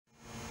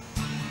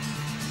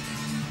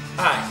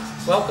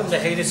Hi, welcome to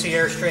Haydocy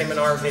Airstream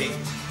RV.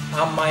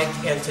 I'm Mike,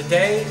 and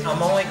today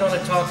I'm only going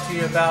to talk to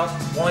you about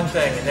one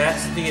thing, and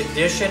that's the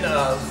addition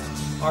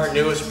of our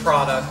newest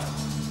product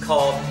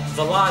called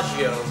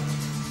Villagio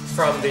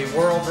from the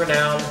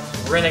world-renowned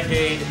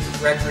Renegade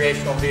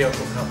Recreational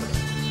Vehicle Company.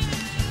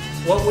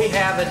 What we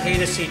have at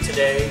Haydocy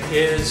today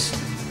is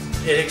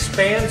it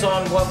expands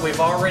on what we've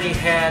already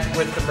had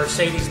with the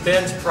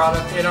Mercedes-Benz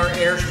product in our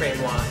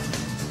Airstream line.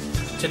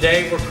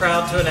 Today we're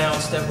proud to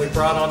announce that we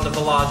brought on the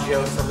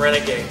Villagio from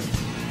Renegade.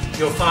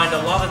 You'll find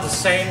a lot of the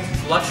same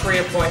luxury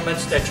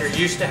appointments that you're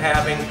used to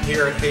having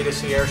here at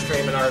Haydocy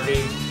Airstream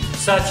RV,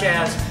 such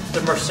as the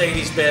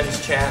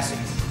Mercedes-Benz chassis,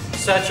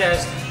 such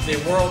as the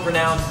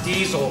world-renowned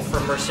diesel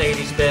from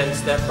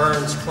Mercedes-Benz that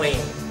burns clean.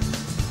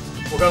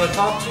 We're going to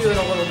talk to you in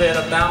a little bit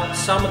about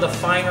some of the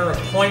finer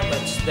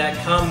appointments that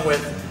come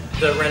with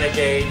the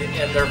Renegade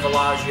and their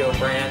Villagio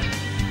brand,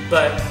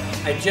 but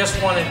I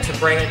just wanted to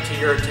bring it to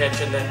your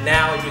attention that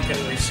now you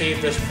can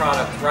receive this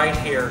product right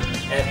here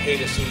at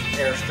Haydocy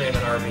Airstream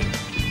RV.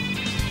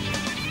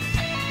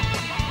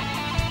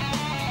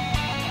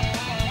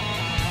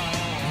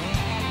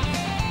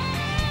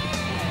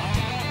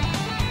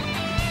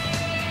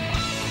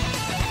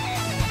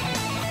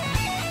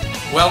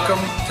 Welcome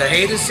to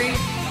Haydocy.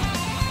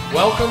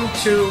 Welcome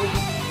to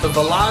the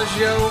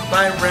Villagio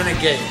by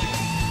Renegade.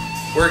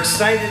 We're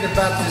excited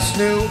about this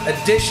new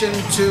addition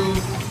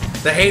to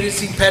the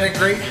Haydocy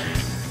pedigree.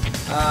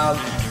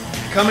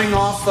 Coming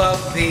off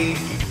of the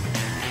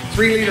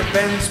 3-liter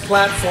Benz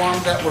platform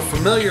that we're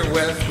familiar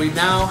with, we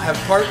now have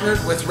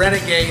partnered with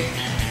Renegade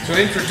to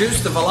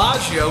introduce the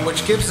Villagio,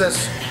 which gives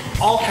us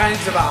all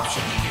kinds of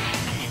options.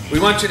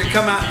 We want you to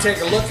come out and take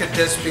a look at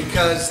this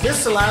because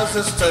this allows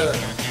us to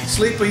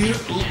sleep a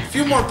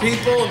few more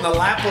people in the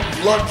lap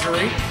of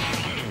luxury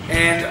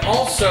and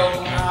also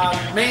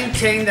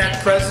maintain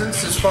that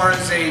presence as far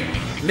as a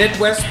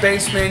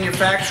Midwest-based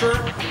manufacturer.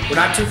 We're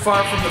not too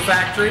far from the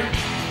factory.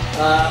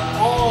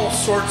 All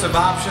sorts of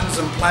options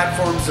and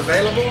platforms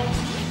available.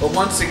 But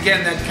once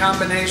again, that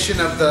combination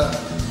of the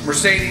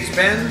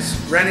Mercedes-Benz,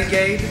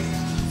 Renegade,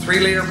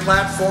 3-liter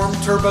platform,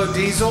 turbo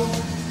diesel,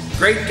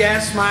 great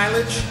gas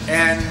mileage,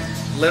 and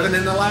living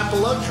in the lap of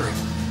luxury.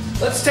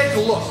 Let's take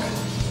a look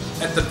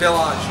at the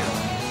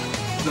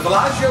Villagio. The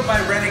Villagio by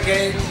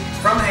Renegade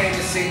from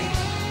Haydocy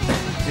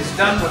is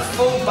done with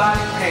full body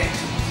paint.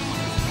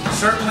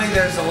 Certainly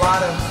there's a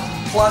lot of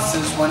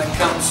pluses when it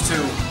comes to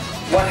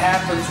what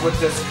happens with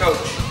this coach.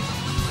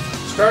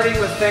 Starting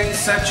with things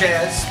such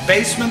as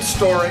basement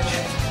storage.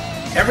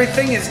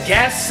 Everything is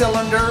gas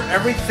cylinder,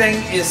 everything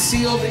is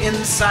sealed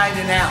inside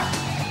and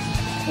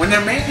out. When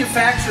they're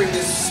manufacturing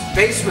this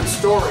basement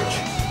storage,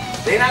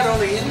 they not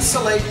only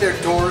insulate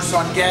their doors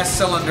on gas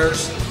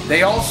cylinders,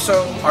 they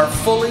also are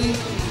fully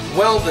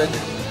welded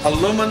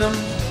aluminum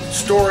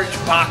storage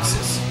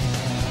boxes.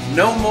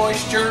 No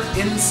moisture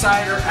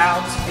inside or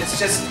out, it's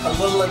just a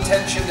little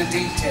attention to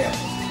detail.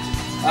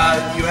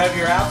 You have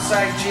your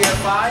outside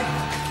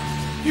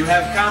GFI, you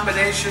have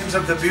combinations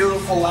of the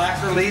beautiful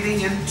lacquer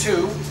leading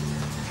into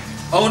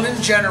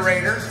Onan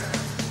generator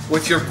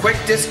with your quick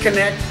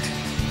disconnect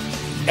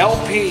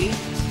LP.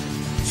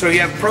 So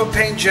you have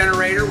propane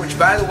generator, which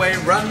by the way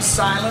runs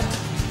silent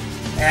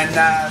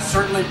and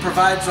certainly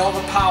provides all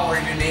the power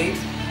you need.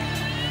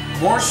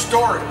 More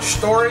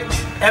storage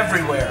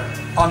everywhere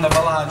on the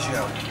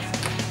Villagio.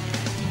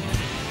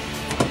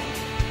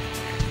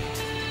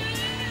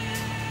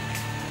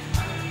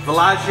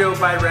 Villagio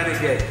by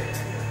Renegade.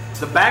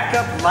 The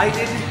backup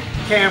lighted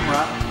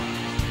camera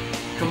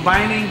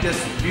combining this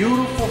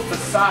beautiful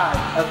facade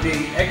of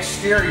the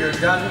exterior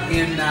done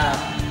in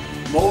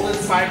molded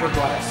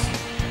fiberglass,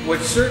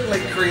 which certainly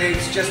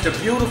creates just a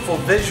beautiful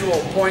visual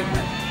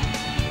appointment.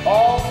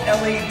 All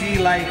LED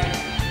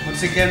lighting.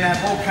 Once again, that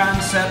whole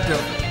concept of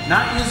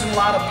not using a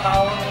lot of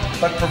power,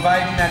 but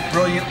providing that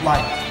brilliant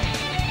light.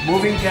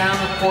 Moving down,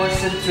 of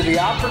course, into the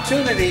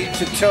opportunity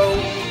to tow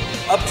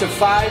up to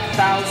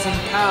 5,000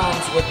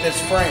 pounds with this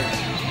frame.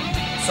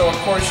 So, of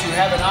course, you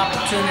have an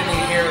opportunity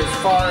here as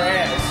far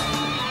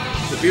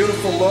as the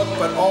beautiful look,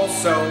 but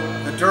also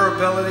the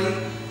durability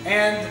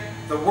and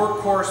the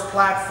workhorse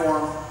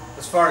platform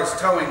as far as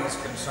towing is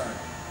concerned.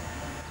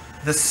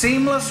 The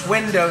seamless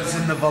windows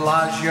in the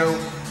Villagio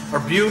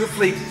are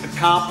beautifully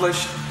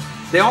accomplished.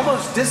 They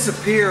almost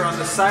disappear on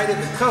the side of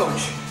the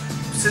coach.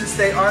 Since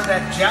they are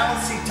that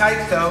jalousie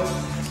type though,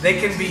 they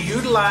can be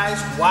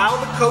utilized while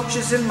the coach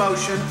is in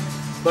motion,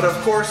 but of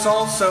course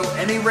also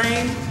any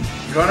rain,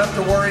 you don't have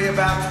to worry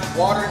about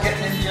water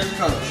getting into your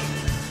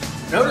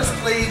coach. Notice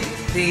please,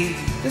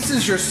 this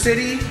is your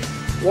city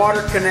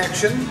water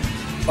connection,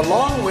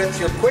 along with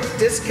your quick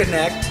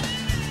disconnect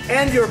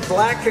and your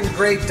black and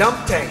gray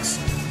dump tanks.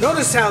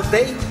 Notice how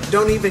they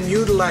don't even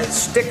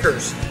utilize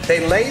stickers.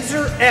 They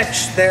laser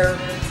etch their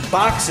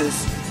boxes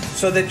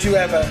so that you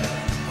have a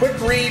quick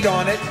read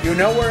on it, you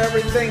know where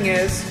everything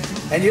is,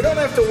 and you don't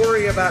have to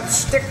worry about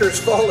stickers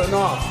falling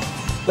off.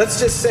 Let's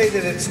just say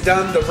that it's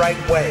done the right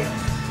way.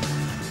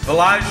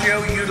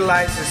 Villagio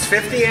utilizes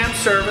 50 amp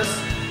service,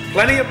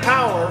 plenty of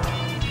power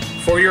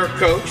for your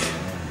coach.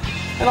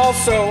 and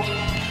also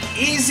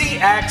easy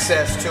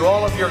access to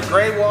all of your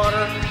gray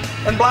water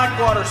and black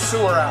water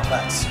sewer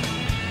outlets.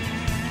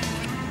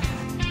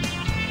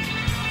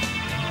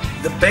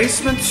 The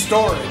basement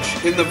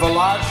storage in the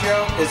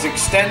Villagio is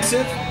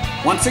extensive.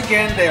 Once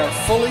again, they are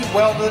fully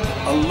welded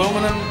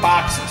aluminum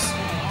boxes,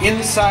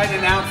 inside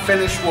and out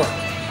finish work.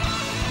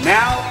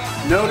 Now,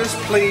 notice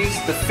please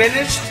the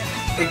finished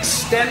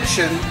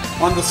extension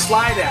on the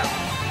slide out,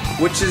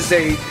 which is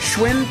a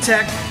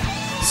Schwinn-Tech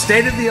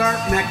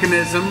state-of-the-art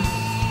mechanism,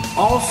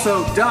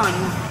 also done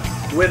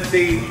with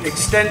the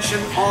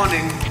extension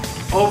awning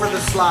over the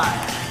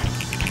slide.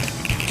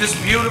 Just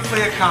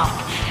beautifully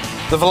accomplished.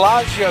 The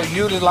Villagio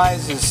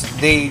utilizes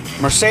the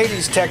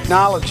Mercedes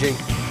technology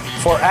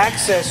for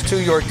access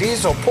to your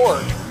diesel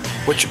port,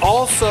 which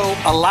also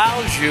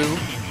allows you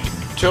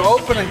to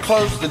open and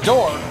close the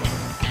door,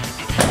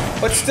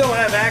 but still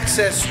have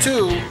access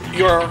to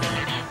your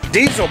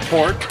diesel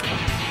port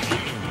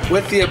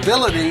with the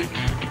ability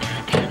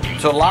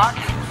to lock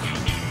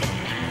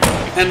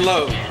and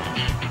load.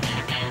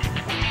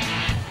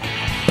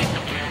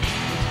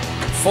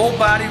 Full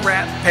body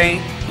wrap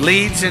paint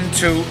leads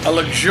into a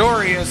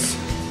luxurious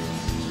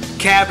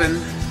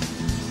cabin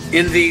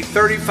in the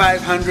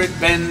 3500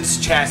 Benz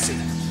chassis.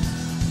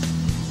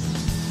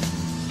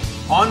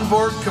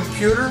 Onboard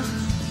computer,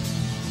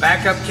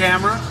 backup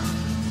camera,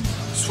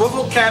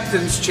 swivel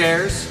captain's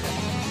chairs,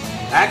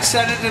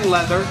 accented in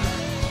leather.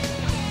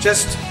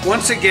 Just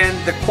once again,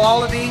 the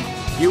quality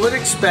you would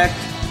expect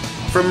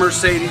from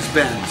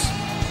Mercedes-Benz.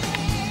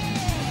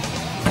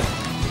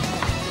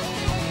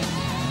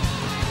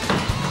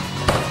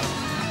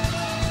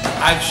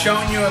 I've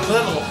shown you a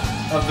little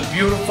of the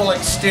beautiful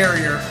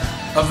exterior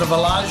of the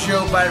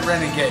Villagio by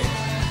Renegade.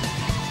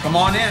 Come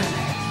on in,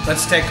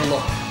 let's take a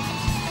look.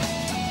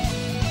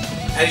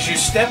 As you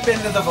step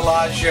into the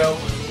Villagio,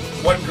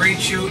 what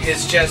greets you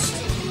is just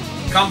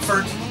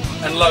comfort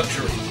and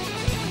luxury.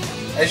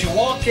 As you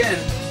walk in,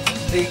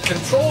 the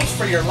controls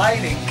for your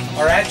lighting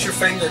are at your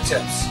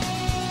fingertips.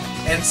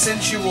 And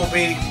since you will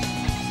be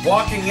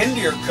walking into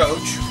your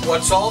coach,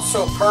 what's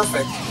also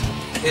perfect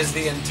is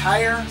the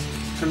entire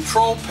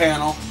control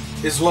panel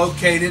is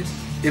located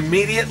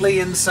immediately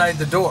inside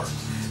the door.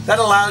 That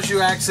allows you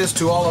access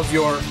to all of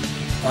your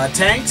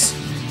tanks,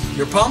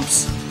 your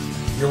pumps,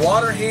 your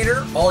water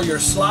heater, all your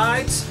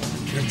slides,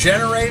 your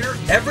generator.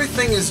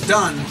 Everything is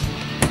done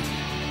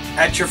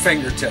at your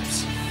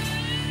fingertips.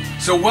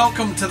 So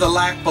welcome to the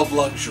lap of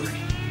luxury.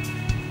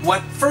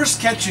 What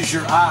first catches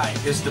your eye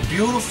is the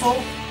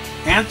beautiful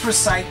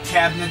anthracite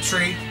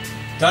cabinetry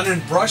done in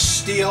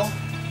brushed steel,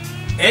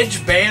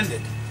 edge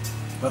banded.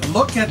 But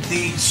look at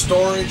the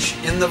storage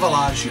in the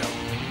Villagio.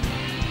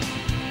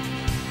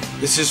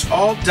 This is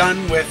all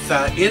done with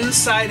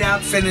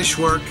inside-out finish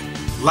work,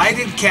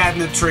 lighted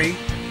cabinetry,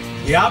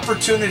 the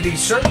opportunity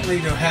certainly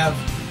to have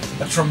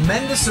a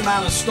tremendous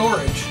amount of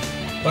storage,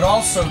 but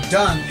also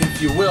done,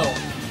 if you will,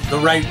 the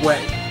right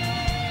way.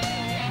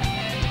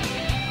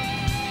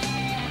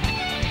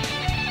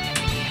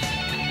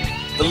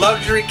 The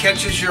luxury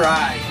catches your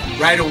eye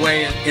right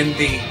away in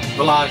the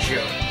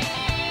Villagio.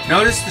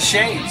 Notice the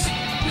shades.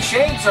 The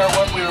shades are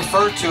what we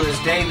refer to as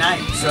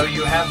day-night. So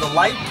you have the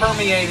light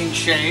permeating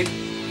shade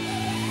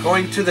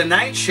going to the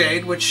night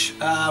shade, which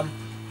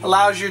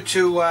allows you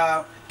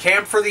to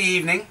camp for the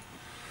evening.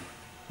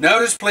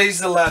 Notice please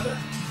the leather.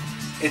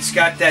 It's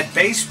got that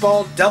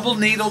baseball double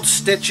needled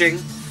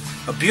stitching,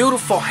 a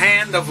beautiful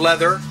hand of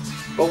leather,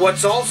 but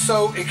what's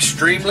also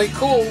extremely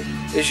cool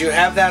is you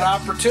have that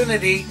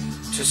opportunity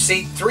to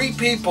seat 3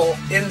 people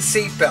in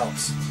seat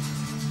belts.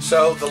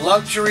 So the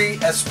luxury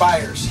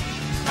aspires.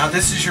 Now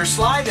this is your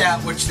slide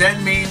out, which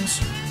then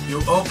means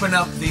you open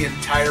up the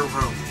entire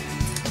room.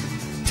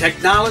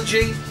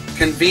 Technology,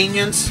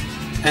 convenience,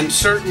 and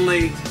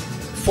certainly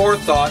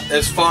forethought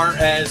as far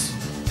as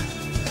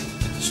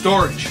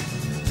storage.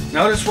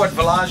 Notice what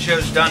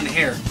Villagio's done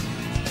here.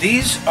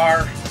 These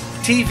are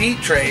TV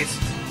trays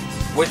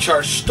which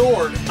are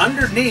stored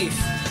underneath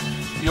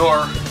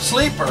your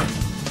sleeper,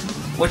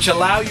 which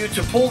allow you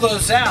to pull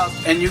those out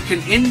and you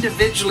can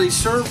individually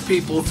serve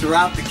people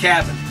throughout the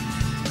cabin.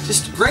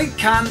 Just a great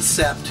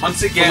concept.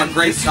 Once again,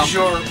 this is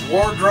your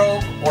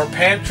wardrobe or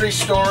pantry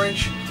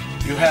storage.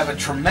 You have a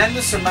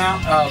tremendous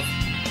amount of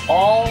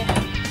all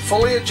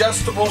fully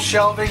adjustable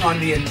shelving on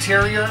the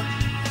interior,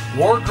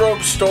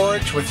 wardrobe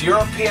storage with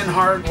European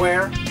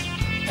hardware,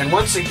 and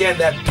once again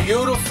that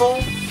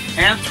beautiful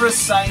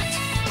anthracite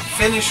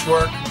finish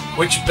work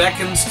which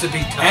beckons to be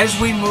touched. As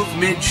we move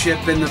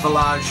midship in the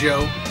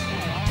Villagio,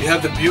 you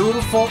have the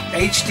beautiful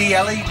HD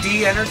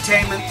LED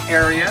entertainment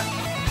area,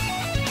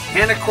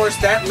 and of course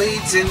that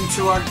leads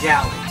into our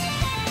galley.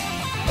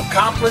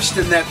 Accomplished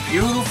in that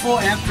beautiful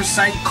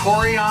anthracite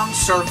Corian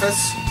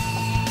surface,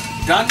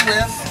 done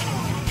with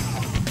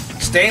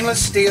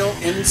stainless steel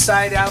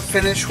inside-out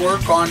finish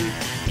work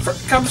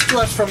comes to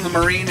us from the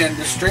marine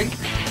industry,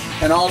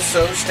 and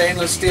also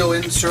stainless steel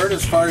insert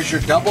as far as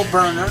your double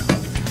burner,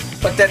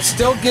 but that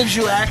still gives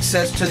you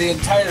access to the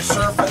entire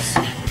surface,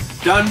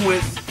 done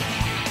with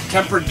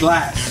tempered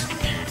glass.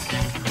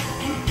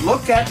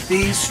 look at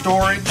the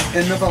storage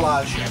in the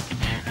Villagio.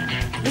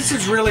 This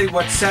is really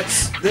what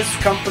sets this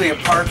company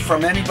apart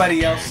from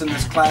anybody else in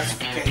this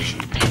classification.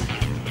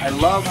 I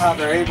love how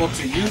they're able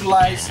to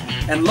utilize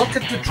and look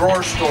at the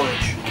drawer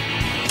storage.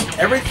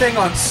 Everything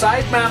on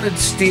side-mounted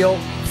steel,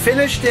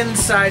 finished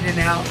inside and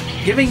out,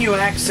 giving you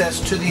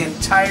access to the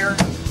entire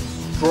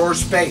drawer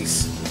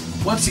space.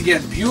 Once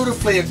again,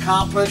 beautifully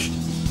accomplished.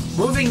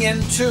 Moving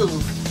into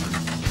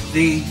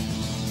the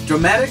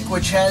Dometic,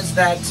 which has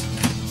that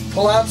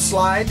pull-out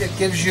slide that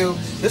gives you,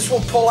 this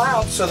will pull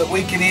out so that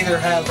we can either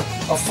have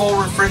a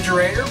full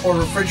refrigerator or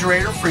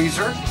refrigerator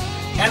freezer.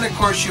 And of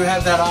course you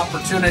have that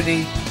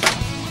opportunity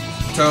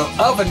to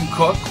oven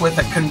cook with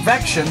a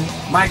convection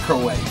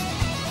microwave.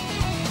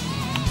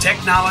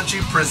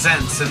 Technology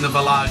presents in the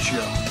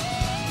Villagio.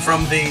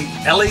 From the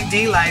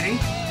LED lighting,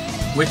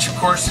 which of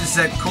course is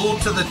that cool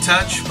to the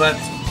touch but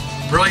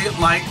brilliant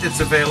light that's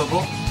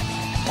available.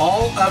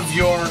 All of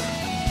your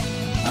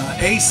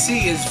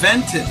AC is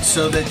vented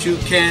so that you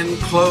can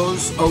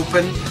close,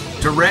 open,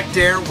 direct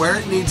air where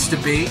it needs to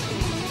be.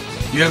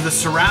 You have the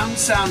surround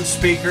sound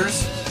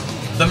speakers,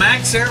 the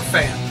Max Air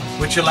Fan,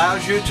 which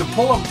allows you to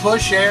pull and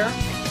push air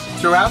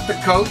throughout the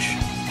coach,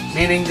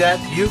 meaning that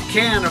you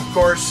can, of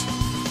course,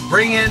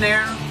 bring in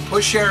air,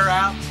 push air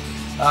out,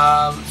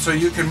 so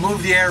you can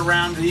move the air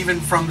around even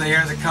from the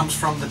air that comes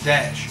from the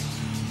dash.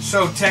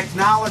 So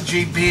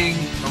technology being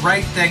the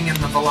right thing in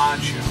the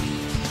Villagio.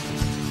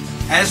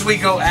 As we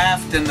go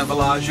aft in the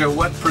Villagio,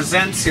 what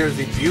presents here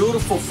the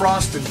beautiful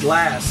frosted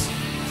glass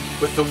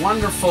with the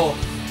wonderful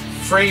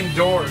frame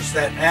doors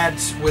that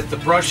adds with the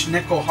brushed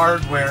nickel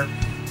hardware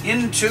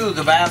into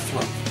the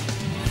bathroom.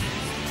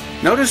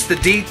 Notice the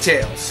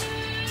details.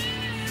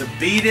 The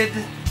beaded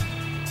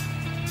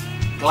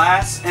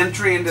glass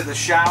entry into the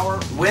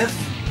shower with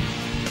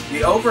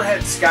the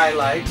overhead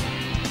skylight,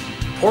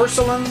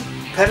 porcelain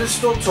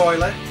pedestal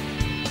toilet,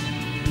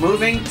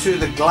 moving to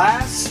the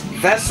glass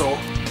vessel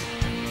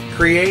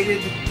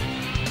created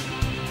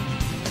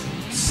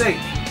sink.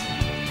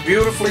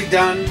 Beautifully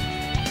done.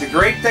 The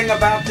great thing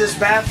about this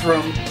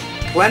bathroom,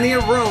 plenty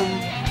of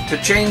room to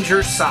change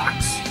your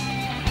socks.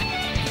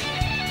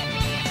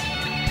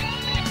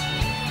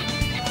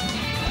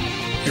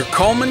 Your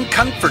Coleman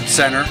Comfort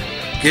Center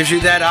gives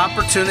you that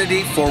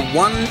opportunity for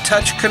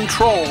one-touch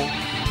control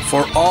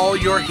for all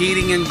your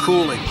heating and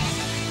cooling.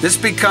 This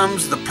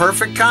becomes the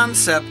perfect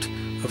concept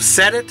of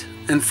set it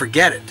and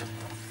forget it.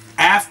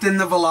 Aft in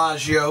the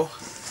Villagio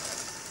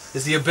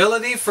is the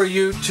ability for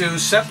you to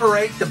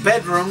separate the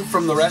bedroom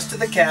from the rest of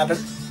the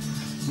cabin.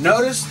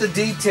 Notice the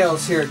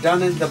details here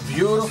done in the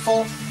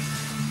beautiful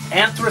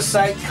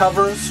anthracite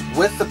covers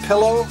with the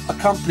pillow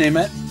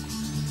accompaniment,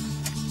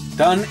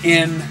 done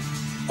in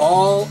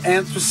all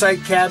anthracite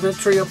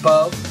cabinetry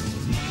above,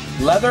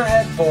 leather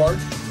headboard,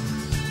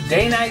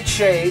 day-night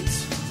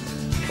shades,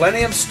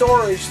 plenty of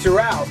storage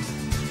throughout.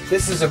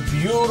 This is a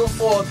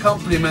beautiful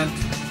accompaniment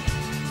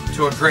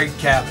to a great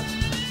cabin.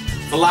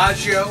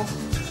 Villagio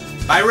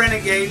by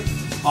Renegade,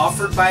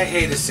 offered by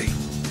Haydocy,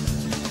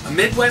 a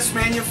Midwest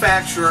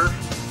manufacturer.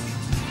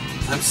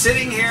 I'm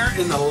sitting here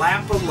in the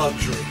lap of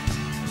luxury.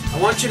 I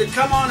want you to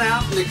come on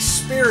out and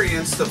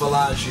experience the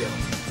Villagio.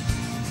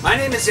 My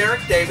name is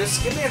Eric Davis.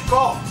 Give me a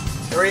call.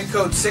 Area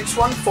code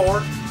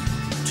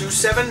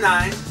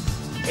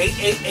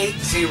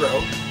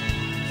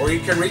 614-279-8880. Or you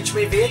can reach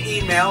me via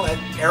email at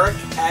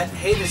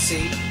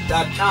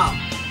eric@haydocy.com.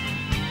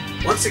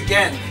 Once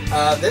again,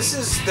 this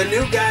is the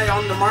new guy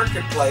on the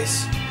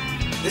marketplace.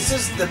 This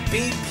is the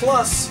B+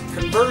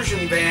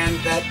 conversion van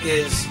that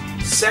is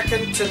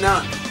second to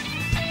none.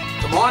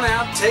 Come on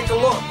out, take a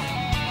look.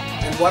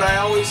 And what I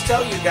always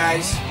tell you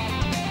guys,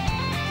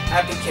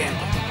 happy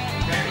camping.